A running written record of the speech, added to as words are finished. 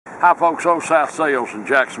Hi folks, Old South Sales in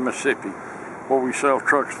Jackson, Mississippi, where we sell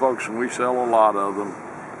trucks, folks, and we sell a lot of them.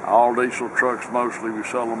 All diesel trucks mostly. We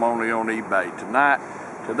sell them only on eBay.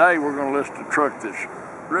 Today we're going to list a truck that's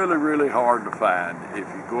really hard to find if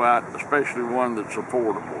you go out, especially one that's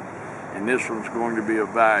affordable. And this one's going to be a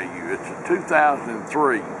value. It's a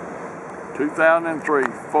 2003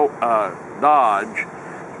 Dodge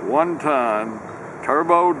 1-ton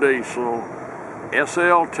turbo diesel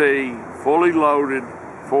SLT, fully loaded,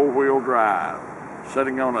 4-wheel drive,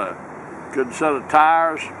 sitting on a good set of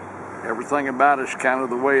tires. Everything about it's kind of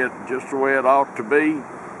just the way it ought to be.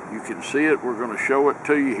 You can see it. We're going to show it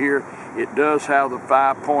to you here. It does have the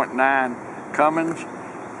 5.9 Cummins.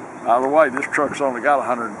 By the way, this truck's only got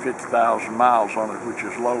 150,000 miles on it, which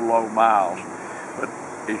is low miles. But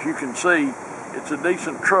as you can see, it's a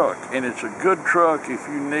decent truck, and it's a good truck if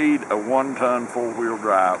you need a 1-ton 4-wheel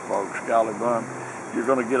drive, folks. Golly bun, you're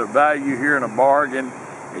going to get a value here in a bargain.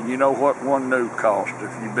 And you know what one new costs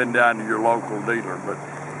if you've been down to your local dealer. But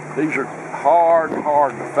these are hard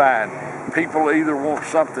to find. People either want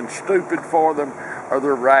something stupid for them or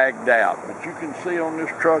they're ragged out. But you can see on this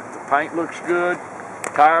truck, the paint looks good,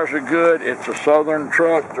 tires are good. It's a Southern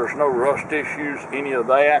truck. There's no rust issues, any of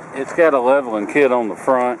that. It's got a leveling kit on the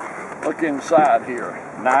front. Look inside here.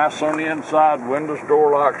 Nice on the inside. Windows,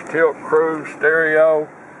 door locks, tilt, cruise, stereo,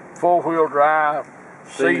 4-wheel drive.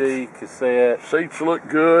 CD, cassette. Seats look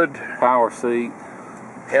good. Power seat.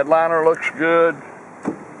 Headliner looks good.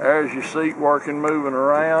 There's your seat working, moving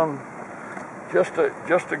around. Just a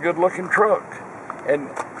good looking truck. And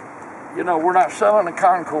you know, we're not selling a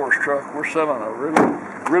concourse truck. We're selling a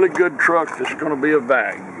really good truck that's going to be of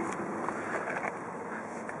value.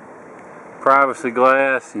 Privacy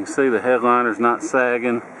glass. You can see the headliner's not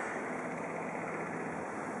sagging.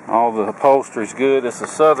 All the upholstery's good. It's a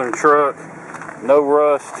Southern truck. No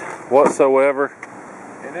rust whatsoever.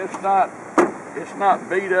 And it's not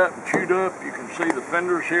beat up, chewed up. You can see the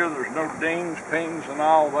fenders here. There's no dings, pings, and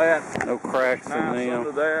all that. No cracks in them.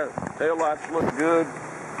 Under there. Tail lights look good.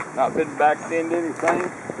 Not been backed into anything.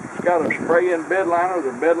 It's got a spray-in bed liner.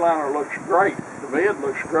 The bed liner looks great. The bed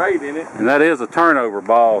looks great in it. And that is a turnover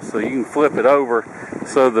ball, so you can flip it over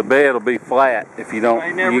so the bed will be flat if you don't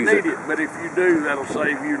You never need it, but if you do, that'll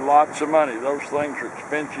save you lots of money. Those things are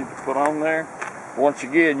expensive to put on there. Once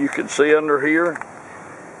again, you can see under here,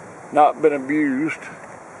 not been abused.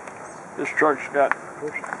 This truck's got,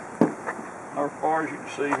 how far as you can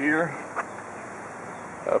see here,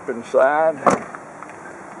 up inside.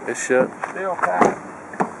 It's shut. Still tight.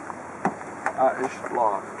 It's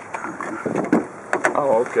locked.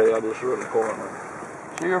 Oh, okay, I just really pulling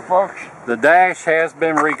it. See here, folks? The dash has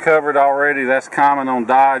been recovered already. That's common on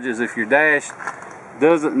Dodges. If your dash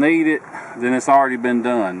doesn't need it, then it's already been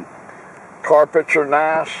done. Carpets are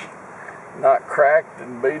nice, not cracked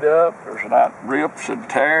and beat up. There's not rips and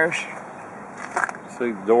tears.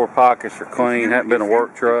 See, the door pockets are clean. Hasn't been a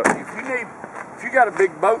work truck. If you got a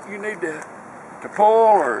big boat you need to pull,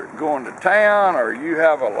 or going to town, or you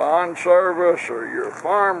have a lawn service, or you're a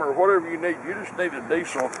farmer, or whatever you need, you just need a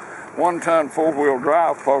diesel 1-ton 4-wheel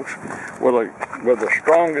drive, folks, with the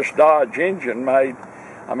strongest Dodge engine made.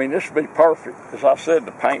 I mean, this would be perfect. As I said,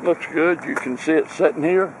 the paint looks good. You can see it sitting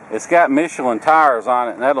here. It's got Michelin tires on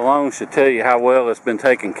it, and that alone should tell you how well it's been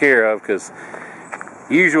taken care of, because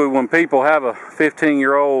usually when people have a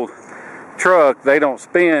 15-year-old truck, they don't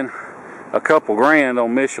spend a couple grand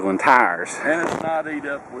on Michelin tires. And it's not eat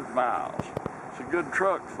up with miles. It's a good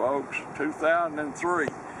truck, folks. 2003.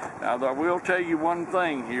 Now, I will tell you one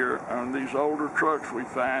thing here on these older trucks we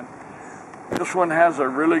find. This one has a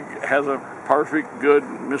perfect, good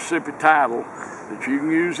Mississippi title that you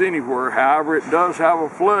can use anywhere. However, it does have a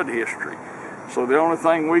flood history. So the only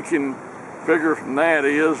thing we can figure from that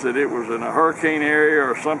is that it was in a hurricane area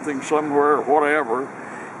or something somewhere or whatever,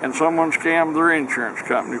 and someone scammed their insurance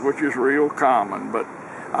company, which is real common. But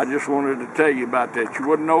I just wanted to tell you about that. You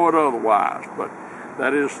wouldn't know it otherwise, but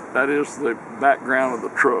that is the background of the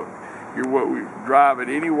truck. We drive it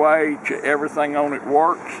anyway. Everything on it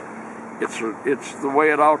works. It's the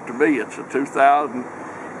way it ought to be. It's a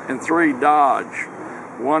 2003 Dodge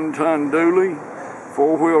 1-ton dually,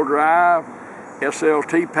 4-wheel drive,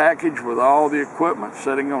 SLT package with all the equipment,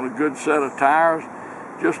 sitting on a good set of tires.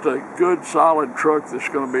 Just a good, solid truck that's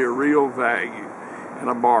going to be a real value and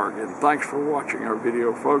a bargain. Thanks for watching our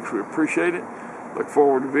video, folks. We appreciate it. Look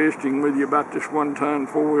forward to visiting with you about this 1-ton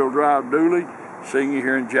 4-wheel drive dually. Seeing you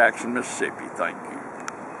here in Jackson, Mississippi. Thank you.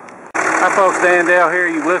 Hi folks, Dan Dale here.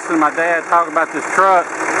 You listen to my dad talk about this truck.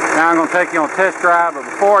 Now I'm going to take you on a test drive, but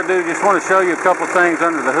before I do, just want to show you a couple things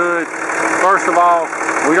under the hood. First of all,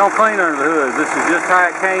 we don't clean under the hood. This is just how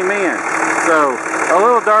it came in. So a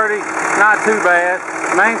little dirty, not too bad.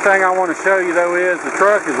 Main thing I want to show you though is the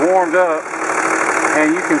truck is warmed up,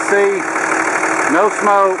 and you can see no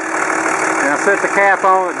smoke. And I set the cap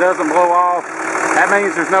on, it doesn't blow off. That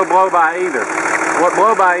means there's no blow by either. What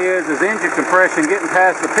blow by is engine compression getting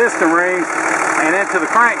past the piston rings and into the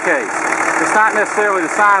crankcase. It's not necessarily the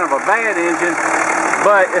sign of a bad engine,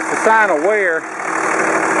 but it's a sign of wear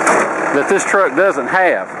that this truck doesn't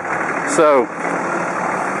have. So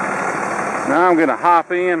now I'm going to hop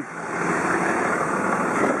in,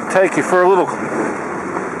 take you for a little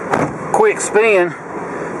quick spin,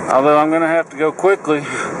 although I'm going to have to go quickly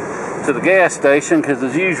to the gas station because,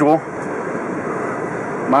 as usual,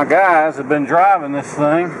 my guys have been driving this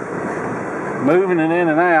thing, moving it in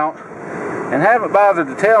and out, and haven't bothered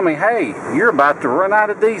to tell me, hey, you're about to run out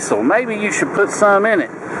of diesel, maybe you should put some in it.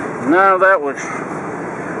 No, that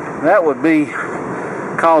would be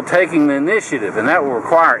called taking the initiative, and that will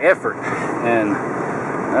require effort, and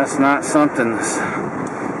that's not something that's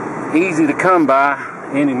easy to come by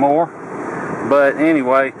anymore. But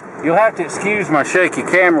anyway, you'll have to excuse my shaky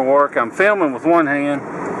camera work. I'm filming with one hand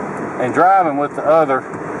and driving with the other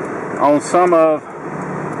on some of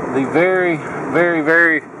the very, very,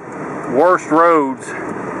 very worst roads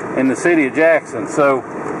in the city of Jackson. So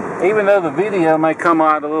even though the video may come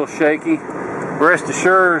out a little shaky, rest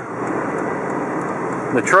assured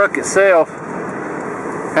the truck itself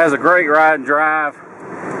has a great ride and drive.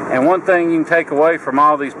 And one thing you can take away from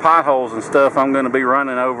all these potholes and stuff I'm going to be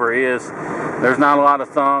running over is there's not a lot of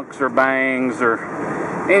thunks or bangs or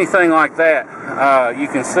anything like that. You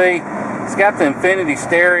can see it's got the infinity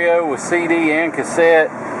stereo with CD and cassette.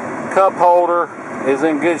 Cup holder is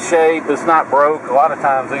in good shape. It's not broke. A lot of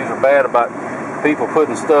times these are bad about people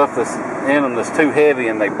putting stuff that's in them that's too heavy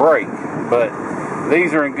and they break. But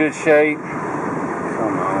these are in good shape.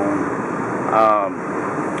 Come on.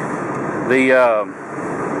 The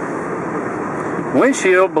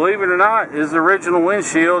windshield, believe it or not, is the original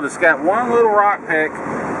windshield. It's got one little rock peck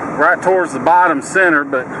right towards the bottom center,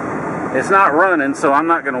 but it's not running, so I'm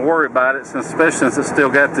not going to worry about it, especially since it's still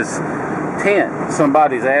got this tint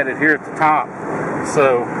somebody's added here at the top.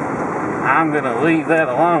 So I'm going to leave that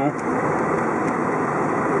alone.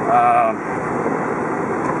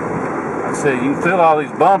 Like I said, you can feel all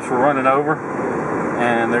these bumps we're running over,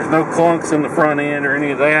 and there's no clunks in the front end or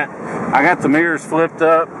any of that. I got the mirrors flipped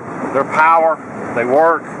up. They're power. They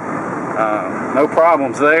work. No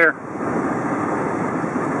problems there.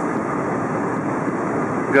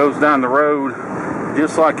 Goes down the road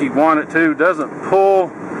just like you'd want it to. Doesn't pull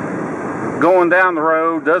going down the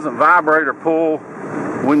road. Doesn't vibrate or pull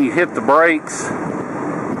when you hit the brakes.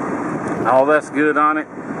 All that's good on it.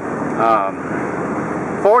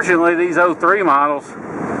 Fortunately, these 03 models,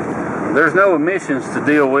 there's no emissions to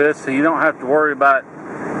deal with, so you don't have to worry about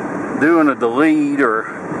doing a delete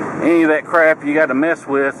or any of that crap you got to mess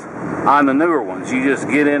with on the newer ones. You just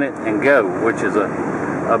get in it and go, which is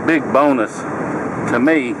a big bonus to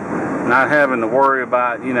me, not having to worry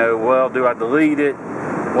about, you know, well, do I delete it?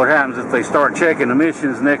 What happens if they start checking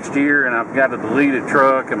emissions next year and I've got a deleted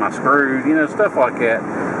truck? Am I screwed? You know, stuff like that.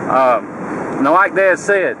 Now, like Dad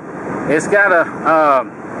said, it's got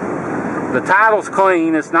the title's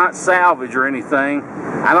clean. It's not salvage or anything.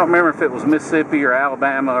 I don't remember if it was Mississippi or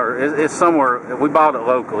Alabama, or it's somewhere. We bought it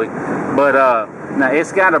locally. But now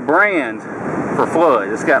it's got a brand for Flood.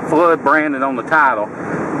 It's got Flood branded on the title.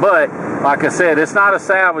 But like I said, it's not a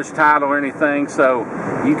salvage title or anything, so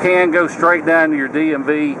you can go straight down to your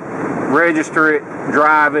DMV, register it,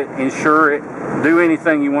 drive it, insure it, do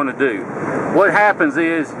anything you want to do. What happens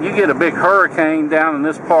is you get a big hurricane down in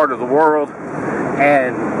this part of the world,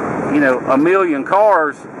 and, you know, a million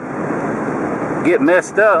cars get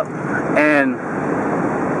messed up, and,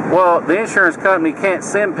 well, the insurance company can't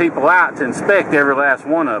send people out to inspect every last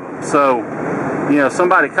one of them. So, you know,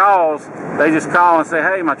 somebody calls, they just call and say,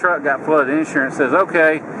 hey, my truck got flooded. Insurance says,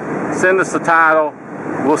 okay, send us the title,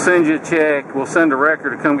 we'll send you a check, we'll send a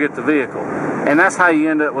record to come get the vehicle. And that's how you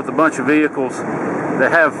end up with a bunch of vehicles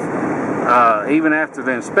that have, even after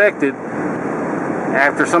they're inspected,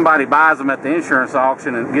 after somebody buys them at the insurance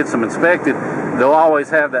auction and gets them inspected, they'll always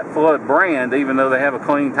have that Flood brand, even though they have a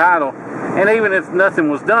clean title, and even if nothing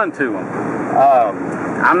was done to them.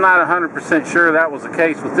 I'm not 100% sure that was the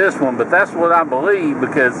case with this one, but that's what I believe,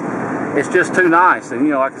 because it's just too nice. And,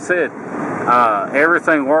 you know, like I said,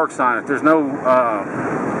 everything works on it. There's no,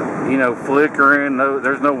 you know, flickering,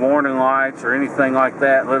 there's no warning lights or anything like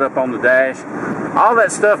that lit up on the dash. All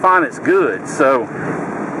that stuff on it's good. So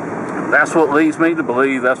that's what leads me to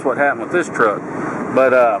believe that's what happened with this truck.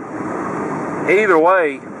 But either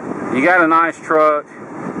way, you got a nice truck.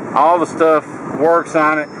 All the stuff works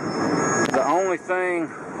on it. The only thing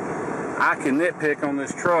I can nitpick on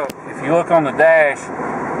this truck, if you look on the dash,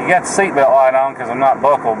 you got the seatbelt light on because I'm not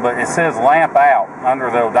buckled, but it says lamp out under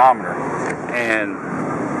the odometer. And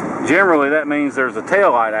generally that means there's a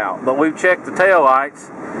tail light out. But we've checked the tail lights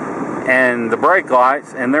and the brake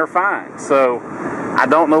lights and they're fine. So I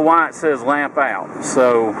don't know why it says lamp out.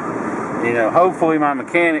 So, you know, hopefully my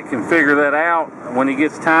mechanic can figure that out when he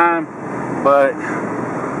gets time. But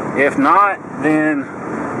if not, then,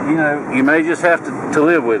 you know, you may just have to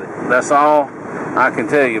live with it. That's all I can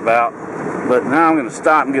tell you about. But now I'm going to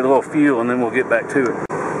stop and get a little fuel and then we'll get back to it.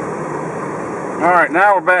 Alright,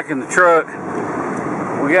 now we're back in the truck.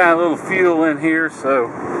 We got a little fuel in here, so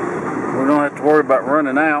we don't have to worry about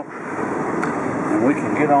running out. And we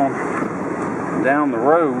can get on down the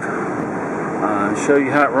road and show you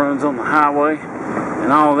how it runs on the highway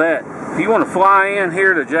and all that. If you want to fly in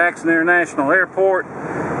here to Jackson International Airport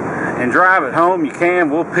and drive it home, you can.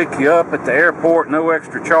 We'll pick you up at the airport, no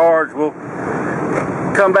extra charge. We'll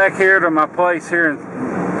come back here to my place here in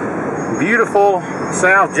beautiful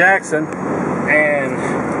South Jackson, and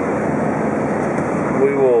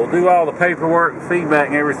we will do all the paperwork and feedback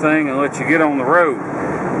and everything and let you get on the road.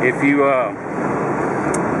 If you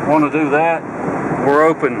want to do that, we're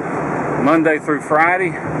open Monday through Friday,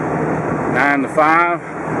 9 to 5.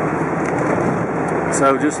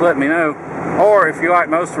 So just let me know. Or if you like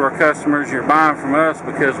most of our customers, you're buying from us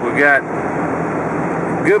because we've got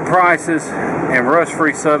good prices and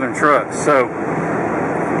rust-free Southern trucks. So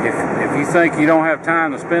if you think you don't have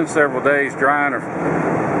time to spend several days driving or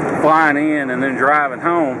flying in and then driving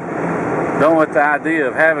home, don't let the idea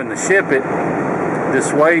of having to ship it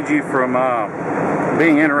dissuade you from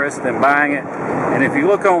being interested in buying it. And if you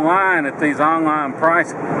look online at these online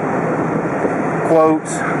price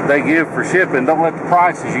quotes they give for shipping, don't let the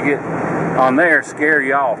prices you get on there scare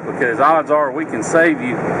you off, because odds are we can save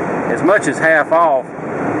you as much as half off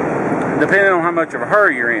depending on how much of a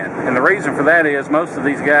hurry you're in. And the reason for that is most of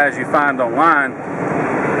these guys you find online,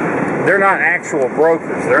 they're not actual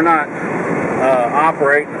brokers. They're not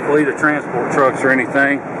operating a fleet of transport trucks or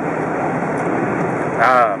anything.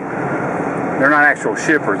 They're not actual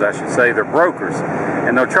shippers, I should say. They're brokers.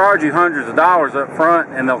 And they'll charge you hundreds of dollars up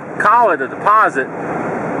front, and they'll call it a deposit,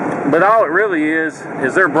 but all it really is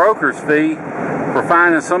their broker's fee for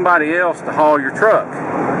finding somebody else to haul your truck.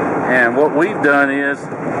 And what we've done is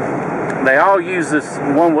they all use this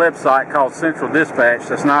one website called Central Dispatch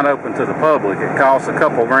that's not open to the public. It costs a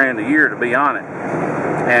couple grand a year to be on it.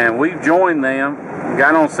 And we've joined them,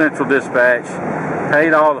 got on Central Dispatch,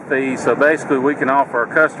 paid all the fees, so basically we can offer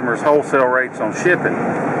our customers wholesale rates on shipping.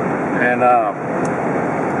 And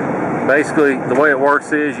basically the way it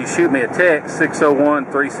works is you shoot me a text,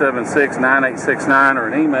 601-376-9869, or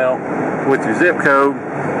an email with your zip code,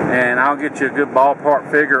 and I'll get you a good ballpark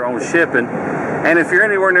figure on shipping. And if you're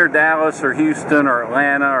anywhere near Dallas or Houston or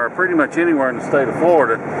Atlanta or pretty much anywhere in the state of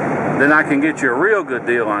Florida, then I can get you a real good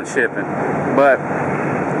deal on shipping. But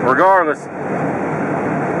regardless,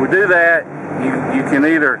 we do that. You can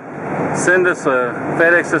either send us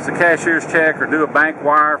FedEx us a cashier's check or do a bank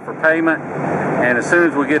wire for payment. And as soon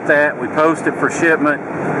as we get that, we post it for shipment.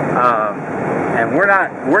 And we're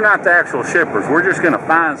not the actual shippers. We're just going to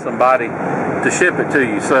find somebody to ship it to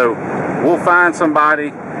you. So we'll find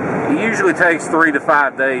somebody. It usually takes 3 to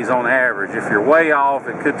 5 days on average. If you're way off,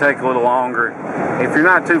 it could take a little longer. If you're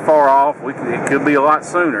not too far off, it could be a lot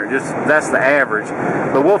sooner. That's the average.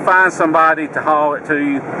 But we'll find somebody to haul it to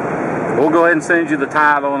you. We'll go ahead and send you the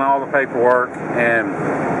title and all the paperwork. And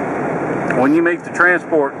when you meet the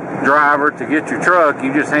transport driver to get your truck,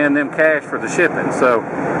 you just hand them cash for the shipping. So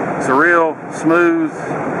it's a real smooth,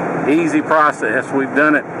 easy process. We've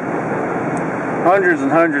done it hundreds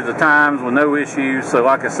and hundreds of times with no issues. So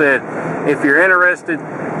like I said, if you're interested,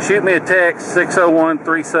 shoot me a text,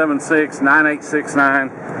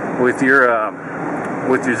 601-376-9869 with your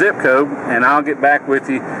zip code, and I'll get back with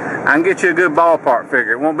you. I can get you a good ballpark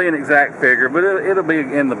figure. It won't be an exact figure, but it'll be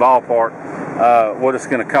in the ballpark, what it's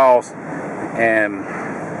going to cost and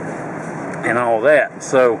all that.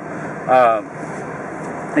 So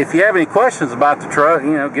if you have any questions about the truck,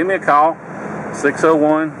 give me a call,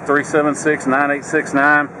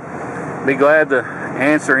 601-376-9869. Be glad to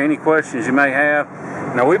answer any questions you may have.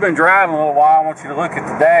 Now, we've been driving a little while. I want you to look at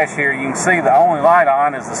the dash here. You can see the only light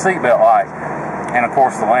on is the seatbelt light. And, of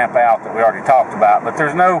course, the lamp out that we already talked about. But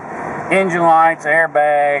there's no engine lights,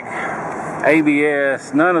 airbag,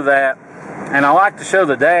 ABS, none of that. And I like to show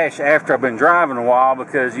the dash after I've been driving a while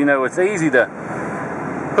because, it's easy to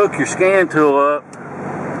hook your scan tool up,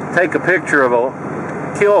 take a picture of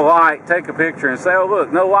kill a light, take a picture, and say, oh,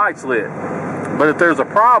 look, no light's lit. But if there's a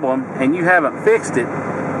problem and you haven't fixed it,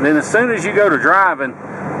 then as soon as you go to driving,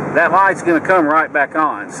 that light's going to come right back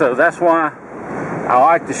on. So that's why I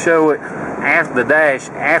like to show it after the dash,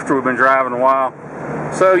 after we've been driving a while,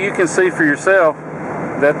 so you can see for yourself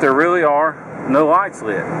that there really are no lights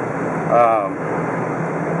lit.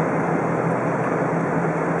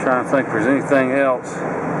 Trying to think if there's anything else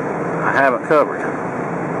I haven't covered.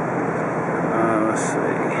 Let's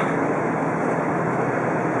see.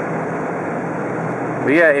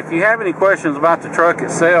 But yeah, if you have any questions about the truck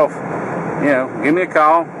itself, you know, give me a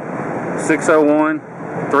call,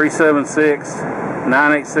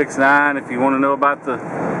 601-376-9869, if you want to know about the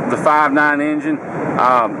 5.9 engine.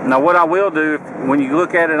 Now what I will do, when you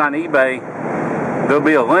look at it on eBay, there'll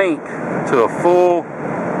be a link to a full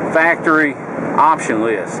factory option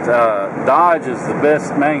list. Dodge is the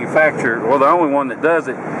best manufacturer, or the only one that does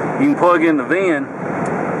it. You can plug in the VIN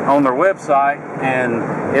on their website and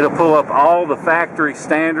it'll pull up all the factory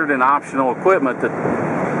standard and optional equipment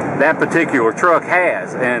that particular truck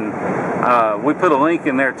has, and we put a link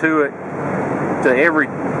in there to it, to every,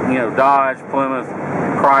 you know, Dodge, Plymouth,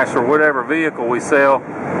 Chrysler, whatever vehicle we sell,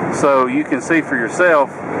 so you can see for yourself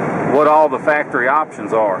what all the factory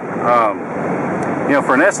options are. You know,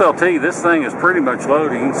 for an SLT, this thing is pretty much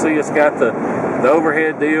loaded. You can see it's got the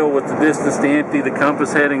overhead deal with the distance to empty, the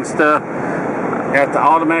compass heading stuff, got the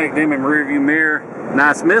automatic dimming rear view mirror.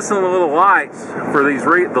 Now it's missing the little lights for these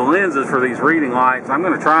the lenses for these reading lights. I'm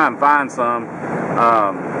going to try and find some,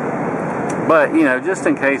 but you know, just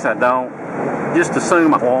in case I don't, just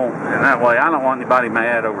assume I won't, and that way I don't want anybody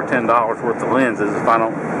mad over $10 worth of lenses if I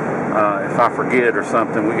don't, if I forget or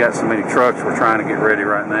something. We got so many trucks we're trying to get ready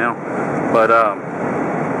right now, but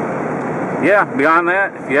yeah, beyond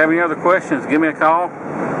that, if you have any other questions, give me a call.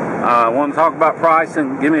 Want to talk about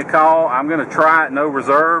pricing, give me a call. I'm going to try it no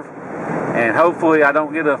reserve, and hopefully I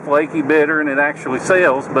don't get a flaky bidder and it actually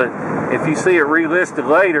sells. But if you see it relisted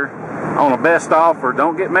later on a best offer,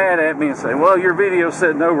 don't get mad at me and say, well, your video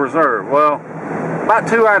said no reserve. Well, about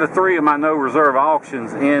 2 out of 3 of my no reserve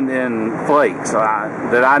auctions end in flakes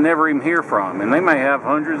that I never even hear from, and they may have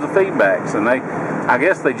hundreds of feedbacks, and I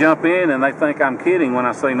guess they jump in and they think I'm kidding when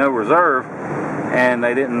I say no reserve, and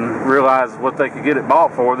they didn't realize what they could get it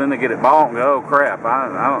bought for. Then they get it bought and go, oh crap,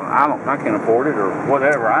 I can't afford it, or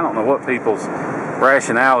whatever. I don't know what people's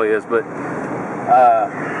rationale is, but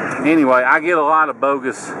anyway, I get a lot of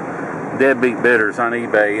bogus deadbeat bidders on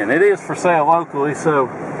eBay, and it is for sale locally. So,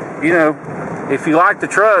 you know, if you like the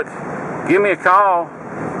truck, give me a call,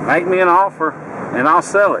 make me an offer, and I'll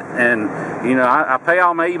sell it. And you know, I pay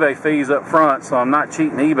all my eBay fees up front, so I'm not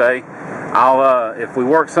cheating eBay. I'll if we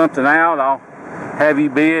work something out, I'll have you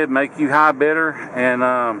bid, make you high bidder, and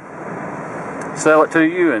sell it to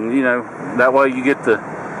you. And you know, that way you get the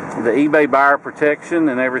eBay buyer protection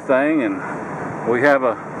and everything, and we have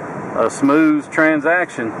a smooth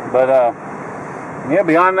transaction. But yeah,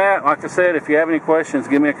 beyond that, like I said, if you have any questions,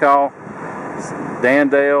 give me a call. Dan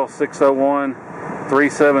Dale,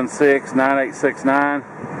 601-376-9869.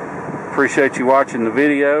 Appreciate you watching the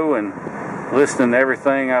video and listening to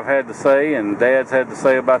everything I've had to say and Dad's had to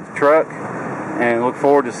say about the truck, and look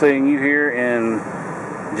forward to seeing you here in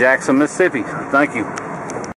Jackson, Mississippi. Thank you.